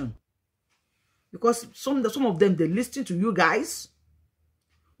Yorùbá nation. Because some of them they listen to you guys.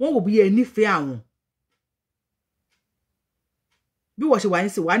 Wọ́n wò bí ẹ nífẹ̀ẹ́ àwọn. Bí wọ́n ṣe wà ní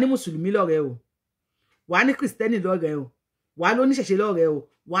sí wà ní Mùsùlùmí lọ́rẹ́ o. Wà ní Kristẹni lọ́rẹ́ o. Wà lóníṣẹ̀ṣe lọ́rẹ́ o.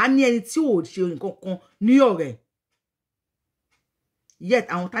 Wà ní ẹni tí ò ṣe nǹkan kan ní ọ̀rẹ́. Yet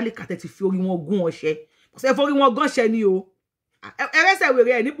àwọn tálíkà tẹ́ ti fi orí wọn gún ọṣẹ. Ṣé forí wọn gánṣẹ́ ni o. Ẹrẹ́sẹ̀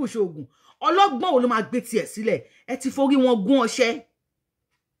wèrè ẹ̀ ní Bùṣoògùn. Ọlọ́gbọ́n wo ló máa gbé tiẹ̀ sílẹ̀. Ẹ ti forí wọn gún ọṣẹ.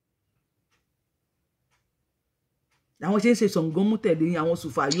 Àwọn ṣe ń ṣe Ṣàngó mú tẹ̀lé yín àwọn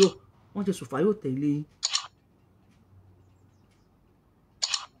Sùfàyò. wọ́n ti sùfà yóò tẹ̀lé yín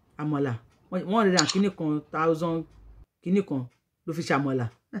àmàlà wọ́n rẹ̀ kíní kan 1000 kíní kan ló fi ṣàmàlà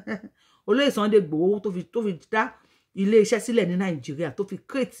olóyè Sunday Igboho tó fi dá ilé iṣẹ́ sílẹ̀ ní Nàìjíríà tó fi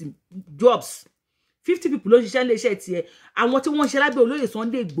create jobs 50 people ló ṣiṣẹ́ ilé iṣẹ́ tiẹ̀ àwọn tí wọ́n ṣe lábẹ́ olóyè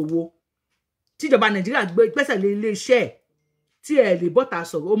Sunday Igboho tíjọba Nàìjíríà gbẹ́sẹ̀ lé ilé iṣẹ́ tí ẹ lè bọ́ta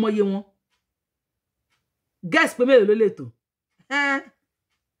sọ̀rọ̀ ó mọyé wọn guess pé mélòó ló lè tó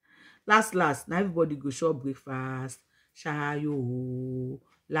last na everybody go chop breakfast ṣááyò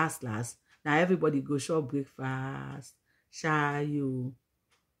last na everybody go chop breakfast ṣááyò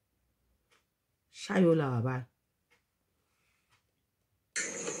la wà báyìí.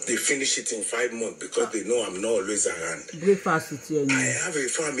 They finish it in 5 months because they know I'm not always around. Breakfast with you. I have a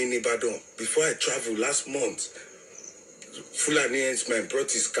farm in Ibadan. Before I traveled last month, Fulani herdsmen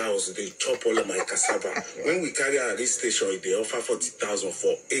brought his cows. They chop all of my cassava. When we carry our reach station, they offer 40,000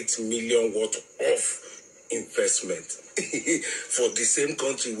 for 8 million worth of investment for the same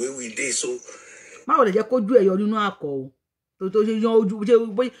country where we did. So, máwo lè jẹ́ kójú ẹ̀yọ nínú àkọ́ o tó ṣe yan ojú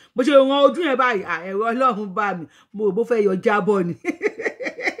bó ṣe yan ojú yẹn báyìí ẹ̀rọ Ọlọ́run bá mi mo rò bó fẹ́ yọ jábọ̀ ni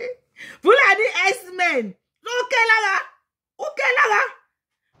Fulani herdsmen ló kẹ́ lára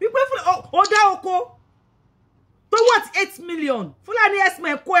wípé ó dá oko tó worth 8 million Fulani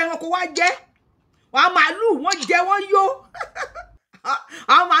herdsmen kó ẹranko wá jẹ àwọn màálù wọ́n jẹ wọ́n yó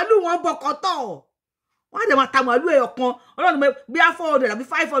àwọn màálù wọ́n bọkọtọ wọ́n dẹ̀ máa ta màálù ẹyọ kan Ọlọ́run bí 400 àbí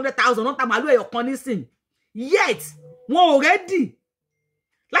 500,000 wọ́n ta màálù ẹyọ kan nísìn yet wọn ò ready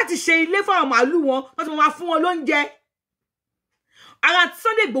láti ṣe ilé fún àwọn màálù wọn wọ́n ti máa fún wọn lóúnjẹ ara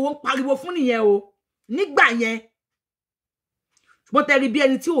Sunday Igboho ń pariwo fún nìyẹn o nígbà yẹn ṣùgbọ́n tẹ́rí bí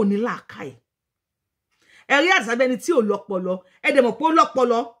ẹni tí ò ní làákàyè ẹ̀rí àtàbí ẹni tí ò lọ́pọlọ ẹ̀dẹ̀ mọ̀ pé ó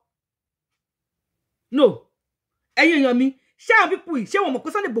lọ́pọlọ no ẹ̀yin èèyàn mi ṣé àwọn pípù yìí ṣé wọ́n mọ̀ pé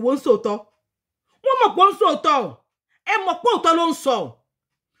Sunday Igboho ń sòótọ́ wọ́n mọ̀ pé ó ń sòótọ́ ẹ mọ̀ pé òótọ́ ló ń sọ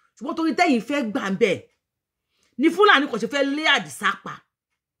ṣùgbọ́n torí tẹ́yìn fẹ́ gbà ń bẹ̀ ni Fúlàní kò ṣe fẹ́ lé Àdìsá pa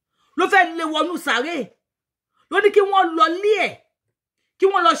ló fẹ́ lé wọnú sàréè ló ní kí wọ́n lọ lé ẹ̀ kí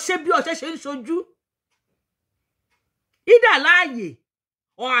wọ́n lọ ṣe bí ọṣẹ ṣe ń ṣojú ìdá láàyè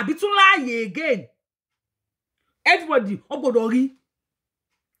ọ̀ àbí tún láàyè again everybody ó gbọ́dọ̀ rí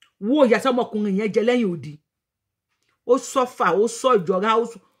wo ìyàtọ̀ ọmọkùnrin yẹn jẹ lẹ́yìn odi ó sọ́fà ó sọ ìjọra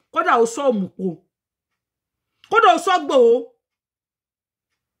kódà ó sọ òmùpò kódà ó sọ gbòó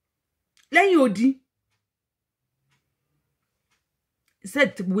lẹ́yìn odi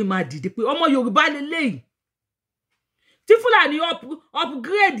said we máa dìde pé ọmọ Yorùbá lélẹ́yìí tí Fúlàní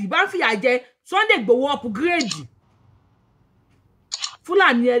upgrade bá fìyà jẹ Sunday Igboho upgrade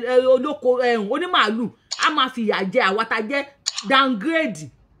Fúlàní olóko onímàálù a máa fìyà jẹ àwátá jẹ downgrade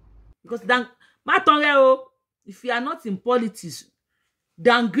because má tán rẹ o if you are not in politics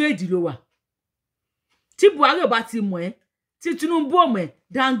downgrade ló wà tí Buhari ò bá ti mọ̀ ẹ́ tí Tinubu ò mọ̀ ẹ́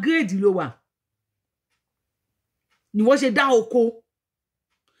downgrade ló wà ni wọ́n ṣe dá oko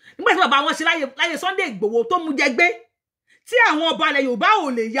nígbà tí bàbá wọn ṣe láyé Sunday Igboho tó mú jẹgbé tí àwọn ọba ilẹ̀ Yorùbá ò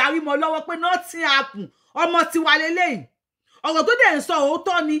lè yarí mọ́ lọ́wọ́ pé nothing happen ọmọ tiwa lélẹ́yìn ọ̀rọ̀ tó dẹ̀ ń sọ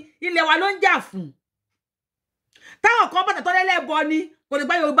òótọ́ ni ilẹ̀ wa ló ń jà fún táwọn kan bàtà tó lẹ́lẹ́bọ ni kò lè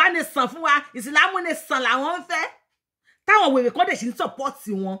gba Yorùbá ní sàn fún wa ìsìlámù ní sàn làwọn ń fẹ́ táwọn wèrè kan dẹ̀ sì ń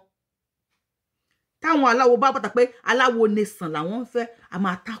sọ̀pọ́ọ̀tì wọn táwọn aláwo bá bàtà pé aláwo ní sàn làwọn ń fẹ́ a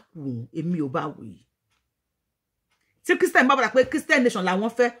máa takù wọn èmi ò bá wòye tí Christian bá bàtà pé Christian nation làwọn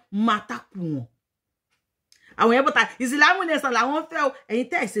fẹ́ máa takù wọn àwọn yẹn bọ́ta ìsìlámù nation làwọn fẹ́ o ẹ̀yin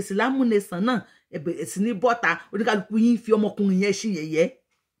tẹ́ ẹ̀sẹ̀ ìsìlámù nation náà ẹ̀bẹ̀ sí ní bọ́ta oníkálukú yín fi ọmọkùnrin yẹn ṣí yẹ̀yẹ́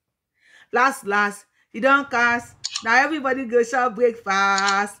last you don cast na everybody go chop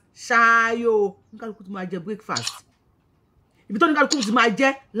breakfast ṣááyò oníkálukú ti máa jẹ breakfast ibi tó oníkálukú ti máa jẹ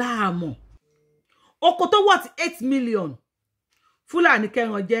láàmọ̀ oko tó worth 8 million Fúlàní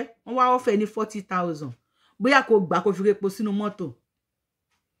kẹran jẹ wọ́n wá ọ̀fẹ́ ní 40,000 bóyá kò gbà kó fi repo sínú mọ́tò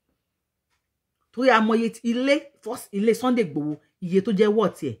torí àmọye ilé Sunday Igboho iye tó jẹ́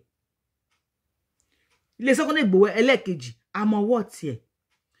wọ́ọ̀tì ẹ̀ ilé Sunday Igboho ẹlẹ́ẹ̀kejì àmọ́ wọ́ọ̀tì ẹ̀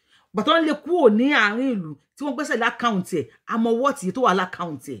bàtọ́ lè kúrò ní àárín ìlú tí wọ́n gbẹ́sẹ̀ lákàùntì ẹ̀ àmọ́ wọ́ọ̀tì iye tó wà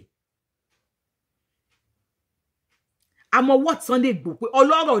lákàùntì ẹ̀ àmọ́ wọ́ọ̀tì Sunday Igboho pé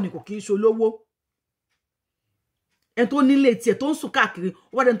ọlọ́rọ̀ ni kò kí ń ṣolówó ẹni tó nílé tiẹ̀ tó ń sùn káàkiri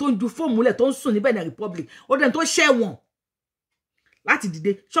ó wá dẹni tó ń ju fóòmù lẹ̀ tó ń sùn ní Benin Republic ó dẹni tó ṣẹ̀wọ̀n láti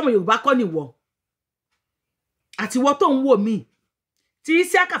dìde ṣọmọ Yorùbá kọ́ nìwọ àti wọ́n tó ń wò mí tí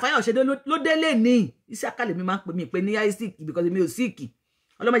Isiaka Fayose ló délé ní Isiaka lèmi máa ń pè mí pé ní Isaac because mi ò síìkì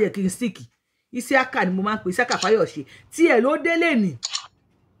ọlọ́mọ jẹ́ kí n síìkì Isiaka ni mo máa ń pè Isiaka Fayose tí ẹ̀ ló délé ní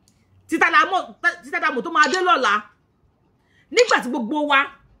títàdàmọ̀ tó máa dé lọ́la nígbà tí gbogbo wa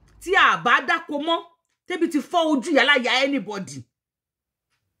tí a bá dáko mọ́ tẹ́bi ti fọ́ ojú yàrá ya anybody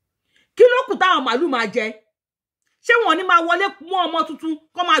kí ló kù táwọn màlúù máa jẹ ṣé wọn ní máa wọlé mú ọmọ tuntun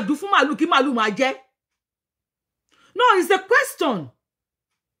kó máa dùn fún màlúù kí màlúù máa jẹ no it's a question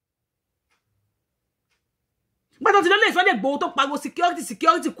gbọ́dọ̀ tí ló lè Sunday Igboho tó pariwo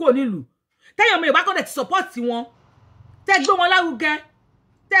security kúrò nílùú tẹ́yìn ọmọ Yorùbá kọ́dẹ̀ ti support wọn tẹ́ gbé wọn lárugẹ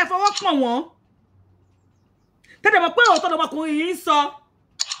tẹ́ fọwọ́ pọ̀n wọn tẹ́tẹ̀ mọ̀ pé òótọ́ lọmọkùnrin yìí ń sọ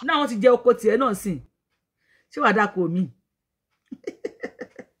náà wọ́n ti jẹ oko tiẹ̀ náà sìn ṣé wàá dáko mi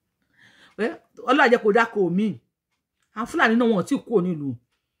ọlọ́run àjẹ́ kò dáko mi àwọn Fúlàní náà wọn ò tí kúrò nílùú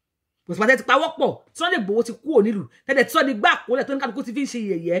kò sì pàtẹ́ ti pawọ́ pọ̀ Sunday Igboho ti kúrò nílùú tẹ́tẹ̀ tí wọ́n di gbà kólẹ̀ tó ní kálukú ti fi ń ṣe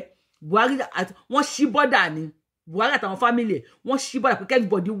yẹ̀yẹ́ Buhari wọ́n ṣí bọ́dà ni Buhari àtàwọn fámìlì wọ́n ṣí bọ́dà pé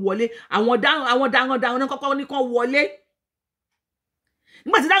everybody wọlé àwọn darandaran ní kọ́kọ́ ní kan wọlé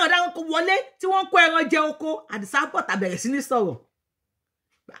nígbà tí darandaran kó wọlé tí wọ́n kó ẹran jẹ oko Àdìsá Bọ̀tà bẹ̀rẹ̀ sí ní sọ̀rọ̀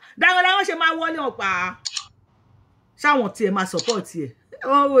darandaran ṣe máa wọlé wọn pa ṣáwọn tiẹ̀ máa support ẹ̀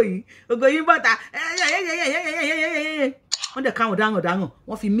wọ́n wò yìí ògo yín Bọ̀tà wọ́n dẹ̀ káwọn darandaran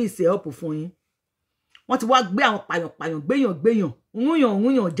wọ́n fi mí ìṣe ọ̀pọ̀ fún yín wọ́n ti wá gbé àwọn pàyàn gbéyàn jẹyàn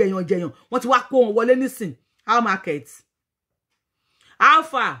wọ́n ti wá kó wọn wọlé nísìn how market how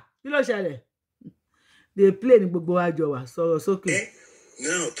far kí ló ṣẹlẹ̀ dey play ní gbogbo àjọ wa sọ̀rọ̀ sókè.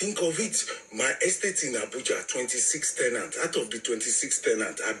 Now think of it, my estate in Abuja, 26 tenants. Out of the 26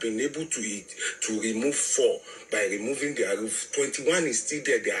 tenants, I've been able to remove 4 by removing their roof. 21 is still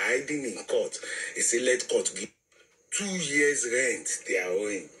there, they are hiding in court. It's a let court give 2 years rent they are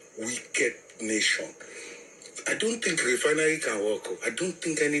owing. Wicked nation. I don't think refinery can work. I don't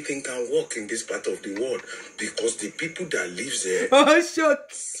think anything can work in this part of the world because the people that live there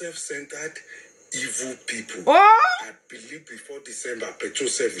self-centered, evil people. I believe before December, petrol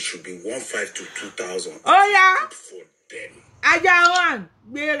service should be 1,500 to 2,000. Oh yeah. Good for them. Aja 1,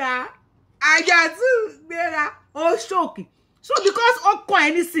 Bera. Aja 2, Bera. Oh, shocking. So because Oko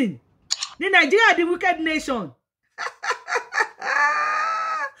anything, the Nigeria the wicked nation.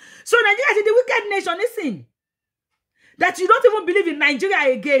 So Nigeria is the wicked nation, listen. That you don't even believe in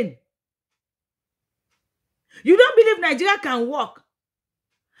Nigeria again. You don't believe Nigeria can work.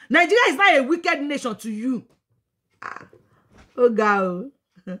 Nigeria is not a wicked nation to you. Oh God.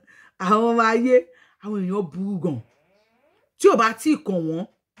 Àwọn ọmọ ayé, àwọn èèyàn burú gan. Tí ó bá tí kàn wọ́n,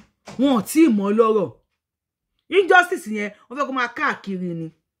 wọn ò tí mọ̀ lọ́rọ̀. Injustice yẹn, wọ́n fẹ́ kó máa káàkiri ni.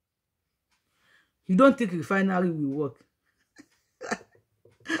 You don't think refinery will work.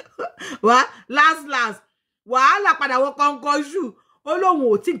 Last. Wàhálà padà wọ kọ̀ǹkọ̀ ṣù. Ó lóun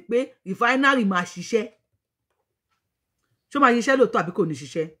ò tí pé refinery máa ṣiṣẹ́. Ṣó máa ṣiṣẹ́ lóòótọ́ àbí kò ní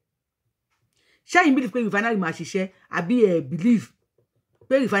ṣiṣẹ́? Ṣẹ́yìn believe pé refinery máa ṣiṣẹ́ àbí believe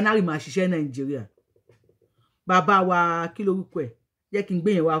pé refinery máa ṣiṣẹ́ Nàìjíríà? Bàbá wa kí lorúkọ ẹ̀? Jẹ́ kí n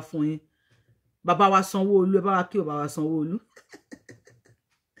gbé yẹn wá fún yín. Bàbá wa Sanwó-Olú, ẹ bá wa kí bàbá wa Sanwó-Olú.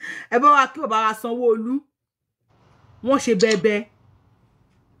 Ẹ bá wa kí bàbá wa Sanwó-Olú. Wọ́n ṣe bẹ́ẹ̀bẹ́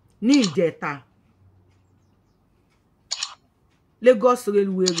ní ìjẹta. Lagos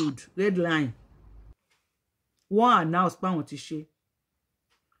Railway Road, Red Line. Wọ́n announce pa wọ́n ti ṣe.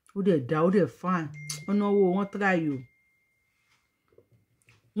 Ó dẹ̀ dá, ó dẹ̀ fine. Ọ̀nà owó wọ́n try o.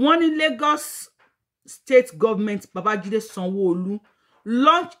 Wọ́n ní Lagos State Government Babajide Sanwo-Olu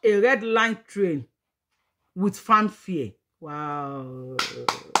launch a Red Line train with fanfare. Wow.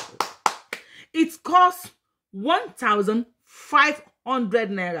 It costs 1,500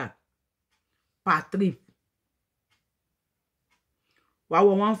 naira per trip. Wow,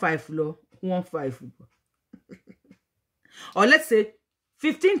 1,500 lọ, 1,500. Or let's say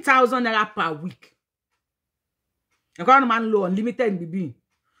 15,000 naira per week. And current man low unlimited BB.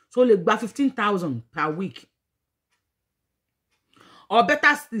 So le gba 15,000 per week. Or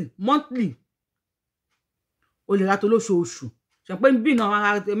better still, monthly. O le ra to lóṣooṣù. Ṣé pé nbi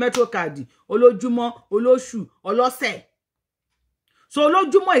na metro card, olójúmọ́, olóṣù, ọlọ́sẹ̀. So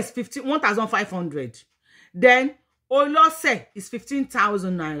olójúmọ́ is 1,500. Then olọ́sẹ̀ is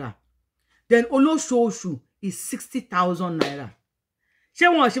 15,000 naira. Then olóṣooṣù is 60,000 naira. Ṣé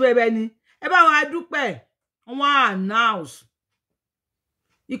wọ́n ṣe bẹ́ẹ̀ ni? Ẹ bá wa dúpẹ́. Wọ́n announce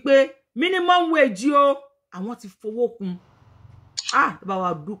ipe minimum wage o àwọn ti fowó kún. Ẹ bá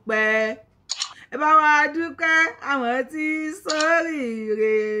wa dúpẹ́. Ẹ bá wa dúpẹ́ àwọn tí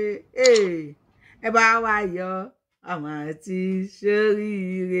ṣoríire. Ẹ bá wa yọ̀ àwọn tí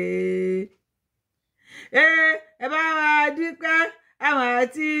ṣoríire. Ẹ bá wa dúpẹ́ àwọn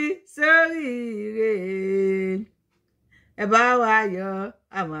tí ṣoríire. Ẹ bá wa yọ̀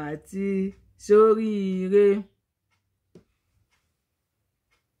àwọn tí ṣoríire.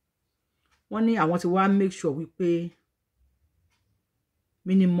 Wọ́n ní àwọn tí wá make sure wípé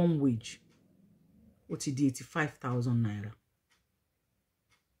minimum wage ó ti di 85,000 naira.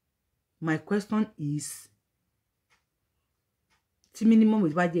 My question is, tí minimum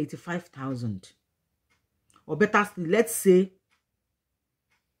wage bá jẹ́ 85,000, or better still, let's say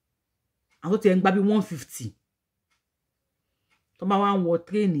àwọn tó ti ń gbà bí 150 tó bá wá ń wọ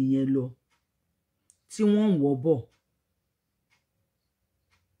train yẹn lọ tí wọ́n ń wọ bọ̀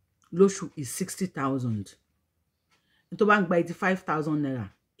lóṣù is 60,000. tó bá ń gba 85,000 naira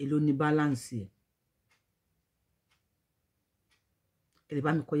èló ni balance ẹ̀. ẹ lè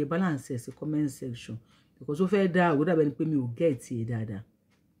bá mi kọ iye balance ẹ̀ sí comment section because ó fẹ́ dá àwòrán dàbẹ́ ni pé mi ò get ẹ̀ dáadáa.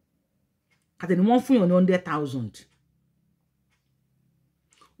 kàtẹ́ni wọ́n fún yàn ní 100,000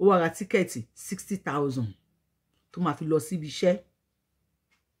 ó wá ra tíkẹ́ẹ̀tì 60,000 tó máa fi lọ síbi iṣẹ́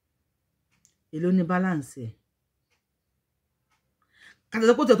èló ni balance ẹ̀.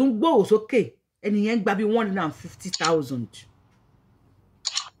 kàtẹ́ni kó tẹ̀ tún gbòòrò sókè ẹni yẹn gba bí 150,000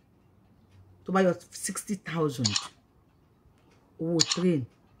 tó bá yọ 60,000 owó train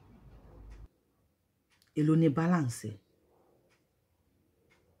èló ni balance ẹ̀.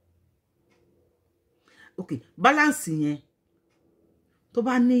 okay, balance yẹn tó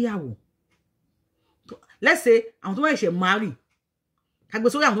bá níyàwó, let's say àwọn tó wá ṣẹ̀ṣẹ̀ marry, ká gbé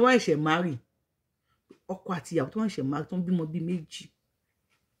sórí àwọn tó wá ṣẹ̀ṣẹ̀ marry, ọkọ àti ìyàwó tó wá ṣẹ̀ṣẹ̀ marry tó ń bímọ bí méjì,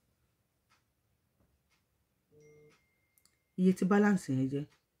 iye tí balance yẹn jẹ́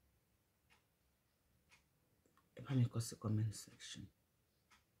ẹ bá mi kọ sí comment section.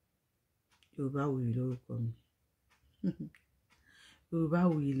 Yorùbáwùyí lórúkọ mi.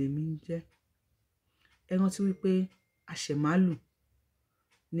 Yorùbáwùyí lèmi ń jẹ́. ẹ rántí wípé àṣẹmálù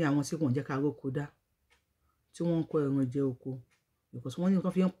ní àwọn tí kò ń jẹ́ ká róko dá, tí wọ́n ń kó ẹran jẹ oko, because wọ́n ní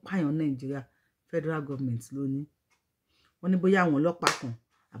nǹkan fi ń pààyàn Nàìjíríà, federal government ló ní. wọ́n ní bóyá àwọn ọlọ́pàá kan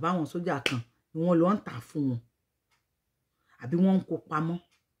àbáwọn sójà kan ni wọ́n lọ ń tà fún wọn àbí wọ́n ń kó pamọ́.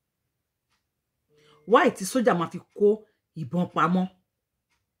 why tí sójà máa fi kó ìbọn pamọ́?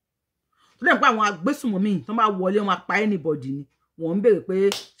 tó dẹ̀ ń pa àwọn agbésùnmọ̀mí tó máa wọlé wọn máa pa anybody ni. wọ́n ń béèrè pé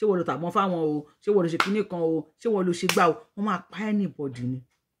ṣé wọ́n lọ tàbọn fáwọn o, ṣé wọ́n lọ ṣe kinní kan o, ṣé wọ́n lọ ṣe gbá o, wọ́n máa pa anybody ni.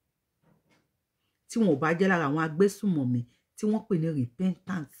 tí wọn ò bá jẹ́ lára àwọn agbésùnmọ̀mí tí wọ́n pè ní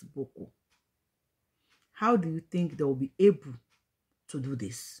repentant Boko, how do you think they will be able to do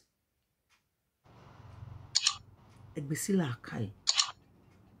this? Ẹgbẹ́sí làákàyè.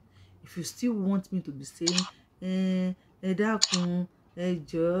 If you still want me to be saying ẹ dákun ẹ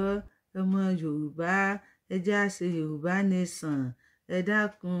jọ̀ọ́ ọmọ Yorùbá ẹ jẹ́ á ṣe Yorùbá nation ẹ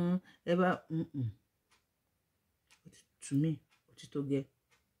dákun ẹ bá to me ó ti tó gẹ́.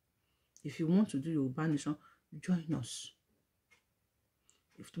 If you want to do Yorùbá nation, join us.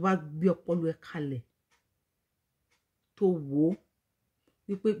 If tó bá gbé ọpọlọ ẹ kalẹ̀ tó wò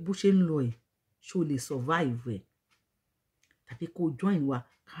wípé bó ṣe ń lọ ẹ̀ ṣó lè survive ẹ̀ tàbí kó join wa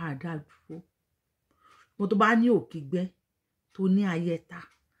ká dá dúró. mo tó bá ní òkìgbẹ́ tó ní ayẹta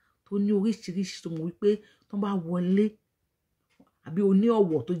tó ní oríṣiríṣi tó mọ̀ wípé tó bá wọlé àbí o ní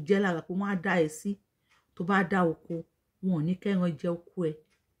ọ̀wọ̀ tó jẹ́ lára pé wọ́n á dá ẹ sí, tó bá dá oko wọn ò ní kẹ́ran jẹ oko ẹ,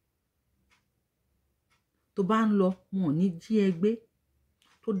 tó bá ń lọ wọn ò ní jí ẹ gbé,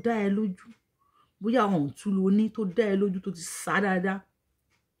 tó dá ẹ lójú bóyá àwọn òtún ló ní tó dá ẹ lójú tó ti sá dáadáa,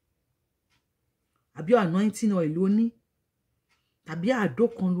 àbí anointing oil ló ní tàbí àdó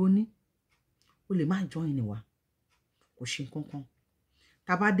kan ló ní, o lè má join wa, kò ṣe kankan.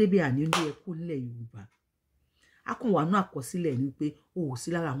 tá bá débi ànílò ẹkú nílẹ̀ Yorùbá, a kàn wà ní àkọsílẹ̀ ni pé o ò sí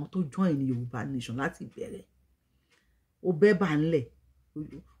lára àwọn tó join ní Yorùbá nation láti bẹ̀rẹ̀. o bẹ́ bà ńlẹ̀,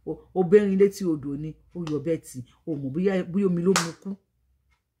 o bẹ́rin létí odò ni, o yọ bẹ́ẹ̀ tí o mọ̀ bóyá omi ló mu kú.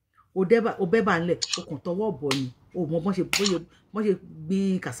 o bẹ́ bà ńlẹ̀, o kàn tọwọ́ bọ̀ ni, o mọ̀ bọ́n ṣe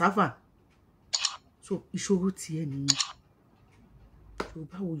gbin cassava. so ìṣòro tiẹ̀ nìyẹn.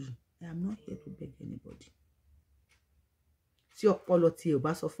 Yorùbáwùyí, I am not here to beg anybody. tí ọpọlọ tiẹ̀ ò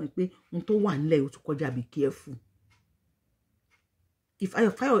bá sọ fún ẹ pé ohun tó wà nílẹ̀ o tún kọjá, be careful. If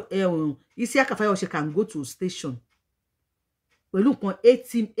Isiaka Fayose can go to station pẹ̀lú nǹkan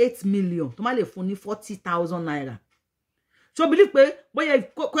 8 million tó má lè fún ní 40,000 naira, so believe pé bóyá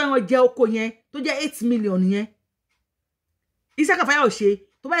kó ẹran jẹ oko yẹn tó jẹ́ 8 million yẹn, Isiaka Fayose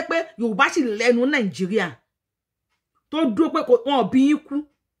tó bá yẹ pé Yorùbá sì lẹ́nu Nàìjíríà tó dúró pé wọn ò bí yín kú,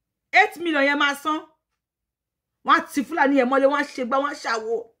 8 million yẹn máa san. wọ́n ti Fúlàní yẹn mọ́lé, wọ́n ṣe gbá, wọ́n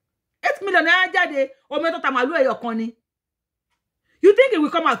ṣàwo. 8 million naira jáde, omi tó ta màlúù ẹyọ kan ni. You think he will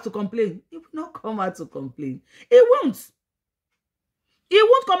come out to complain? He will not come out to complain. He won't. He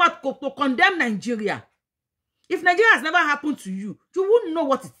won't come out to condemn Nigeria. If Nigeria has never happened to you, you wouldn't know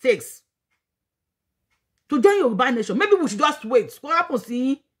what it takes to join Yoruba nation. Maybe we should just wait. What happens?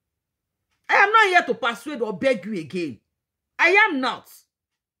 I am not here to persuade or beg you again. I am not.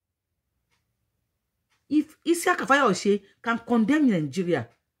 if Isiaka Fayose can condemn Nigeria,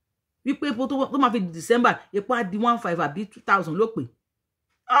 we pay epo tó máa fi December, epo á di 1,500 àbí 2,000 ló pé.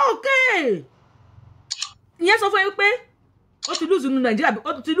 Okay. Ìyẹn sọ fún ẹ pé ó ti lose in Nigeria,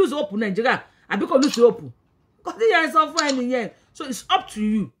 ó ti lose hope in Nigeria, àbí kò lose hope. Kò tí yẹn sọ fún ẹ nìyẹn. So it's up to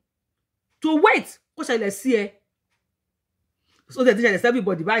you to wait kó ṣẹlẹ̀ sí ẹ. So that ṣẹlẹ̀ sí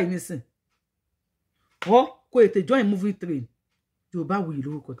everybody báyìí nísìn. Or kó ètè join movie train. Yorubawuyi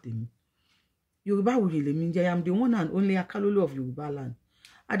lórúkọ tèmi. Yorubawuyi lèmi jẹ́. I am the one and only Akalolo of Yoruba land.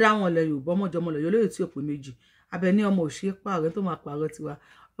 Adáwọn ilẹ̀ Yorùbá ọmọjọmọ lọ yọlóyè tí òpè méjì. Abẹni ọmọ òṣè pààrọ̀ tó máa pààrọ̀ tiwa.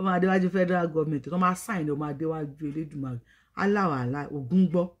 Ọmọ adéwájú federal government tó máa sign ọmọ adéwájú Elédùmarè. Aláwàlá Ògún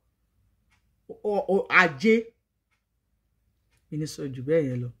gbọ́. Ajé. Ini sọ jù bẹ́ẹ̀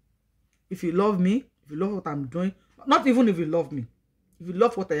yẹn lọ. If you love me, if you love what I'm doing, not even if you love me, if you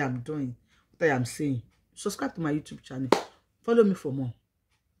love what I am doing, what I am saying, subscribe to my YouTube channel. Follow me for more.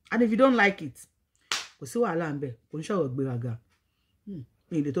 And if you don't like it, kò sí wàhálà ńbẹ̀, kò ń sọ̀rọ̀ gbéraga.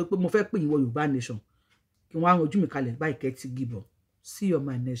 Ìdè tó pé mo fẹ́ pè yín wọ Yorùbá nation. Kí wọ́n á rojú mi kalẹ̀ báyìí kẹ́tì gíbọ̀. See you on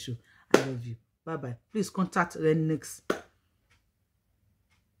my next show. I love you. Bye bye. Please contact Renix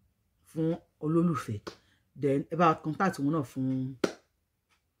fún olólùfẹ́. Then about contact wọn náà fún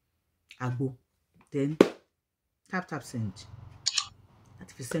Agbo. Then tap send.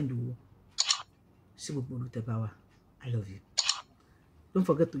 Àti fi send owó. Sí gbogbo olùtẹ̀bá wa. I love you. Don't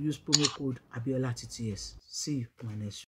forget to use promo code Abiola TTS. See you on my next show.